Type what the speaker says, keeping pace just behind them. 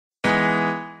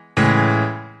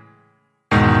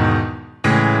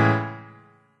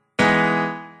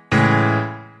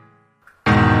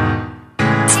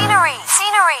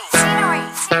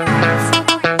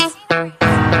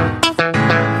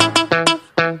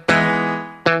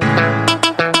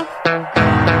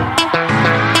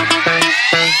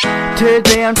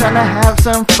I'm trying to have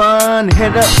some fun.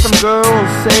 Hit up some girls,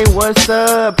 say what's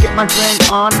up. Get my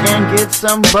drink on and get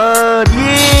some bud.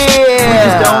 Yeah! We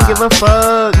just don't give a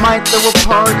fuck. Might throw a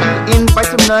party,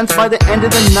 invite some nuns. By the end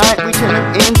of the night, we turn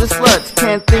them into sluts.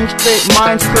 Can't think straight,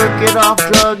 minds crooked off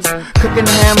drugs.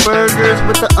 Cooking hamburgers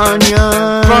with the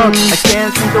onion. Fuck, I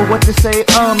can't think of what to say.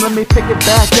 Let me pick it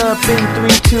back up in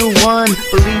 3, 2, 1.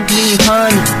 Believe me,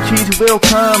 hun, cheese will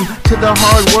come to the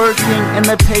hardworking and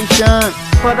the patient.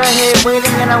 But I hate waiting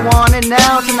and I want it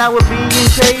now. So now we're being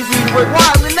crazy, we're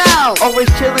wildin' out. Always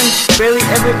chillin', barely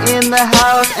ever in the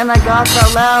house. And I got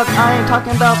that loud, I ain't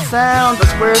talking about sound. The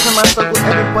squares in my circle,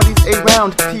 everybody's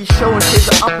around. T-show and shade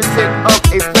the opposite of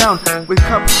a frown. With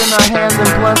cups in our hands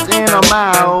and plus in our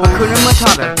mouths. Hakuna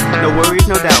Matata, no worries,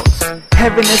 no doubts.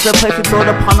 Heaven is a place we build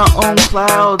upon our own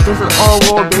clouds. This is all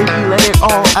war, baby, let it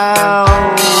all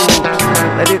out.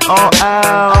 Let it all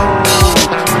out.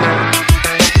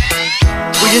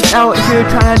 We just out here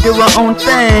trying to do our own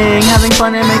thing, having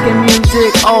fun and making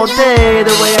music all day.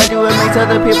 The way I do it makes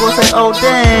other people say, oh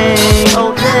dang,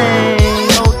 oh dang,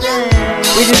 oh dang.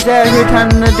 We just out here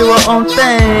trying to do our own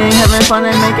thing, having fun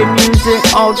and making music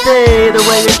all day. The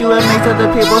way I do it makes other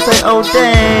people say, oh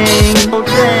dang, oh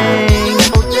dang,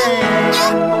 oh dang.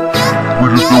 We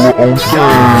just do our own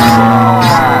thing.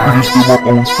 We just do our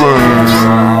own thing.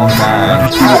 We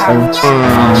just do our own thing. Our own thing.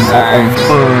 Our own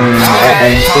thing.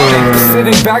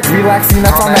 Sitting back, relaxing,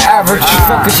 that's on the average.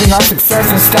 Focusing on success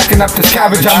and stacking up this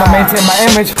cabbage. I'ma maintain my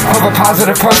image of a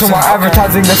positive person while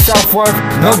advertising the self-worth.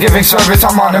 No giving service,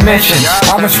 I'm on a mission.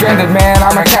 I'm a stranded man,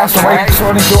 I'm a castaway.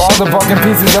 Sorting through all the broken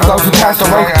pieces of those who passed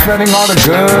away. Spreading all the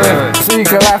good, so you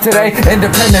can laugh today.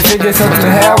 Independent figures up to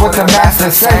hell with the master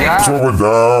say. Slow it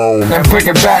down and bring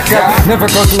it back up. Never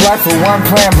go through life with one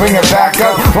plan, bring it back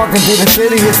up. Walking through the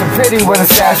city, it's a pity with a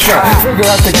sad truck. Figure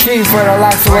out the key for the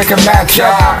life so it can match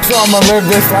up. So I'ma live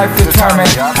this life determined.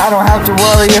 I don't have to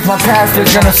worry if my past is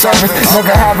gonna surface.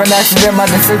 Never have an accident, my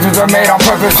decisions are made on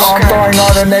purpose. So I'm throwing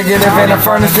all the negative in the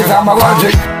furnace cause I'm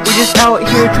allergic. We just out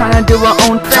here trying to do our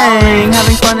own thing,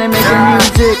 having fun and making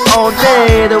music all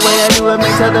day. The way I do it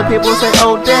makes other people say,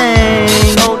 oh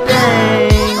dang, oh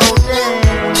dang, oh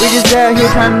dang. We just out here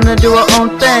trying to do our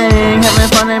own thing, having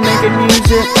fun and making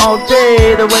music all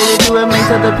day. The way they do it makes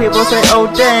other people say, oh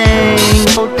dang,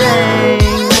 oh dang,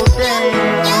 oh dang.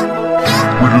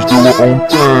 We just do our own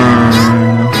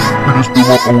thing. We just do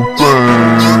our own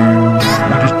thing.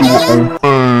 We just do our own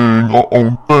thing. Our own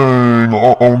thing.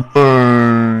 Our own thing.